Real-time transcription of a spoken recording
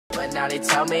But now they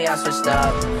tell me I switched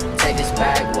up. Take this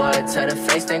backwood to the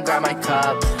face, then grab my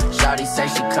cup. Shawty say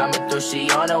she coming through, she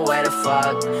on her way to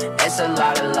fuck. It's a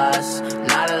lot of lust,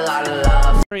 not a lot of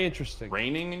love. Very interesting.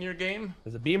 Raining in your game?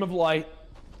 There's a beam of light.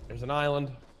 There's an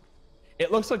island.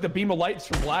 It looks like the beam of lights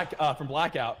from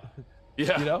Blackout.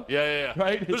 Yeah. You know? Yeah.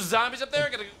 Right? There's zombies up there.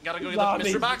 Gotta go get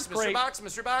Zombies, Mr. Box. great.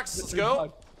 Mr. Box. Let's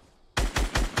go.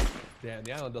 Damn,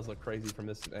 the island does look crazy from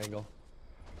this angle.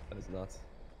 That is nuts.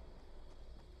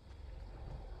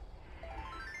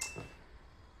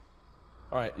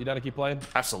 All right, you down to keep playing?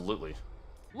 Absolutely.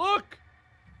 Look!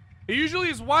 It usually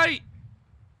is white.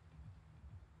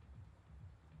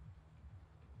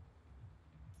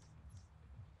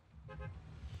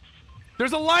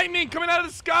 There's a lightning coming out of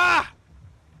the sky.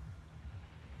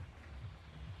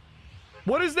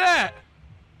 What is that?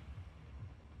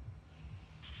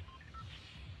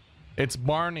 It's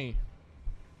Barney.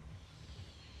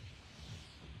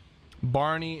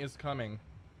 Barney is coming.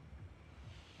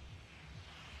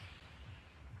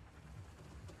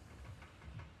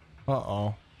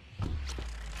 Uh-oh.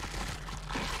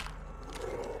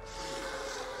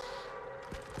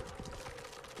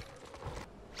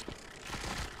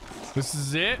 This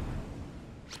is it.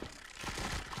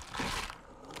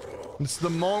 It's the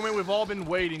moment we've all been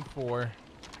waiting for.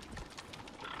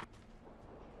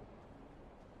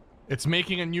 It's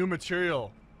making a new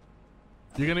material.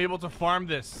 You're gonna be able to farm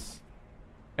this.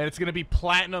 And it's gonna be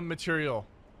platinum material.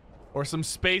 Or some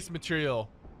space material.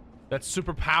 That's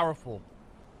super powerful.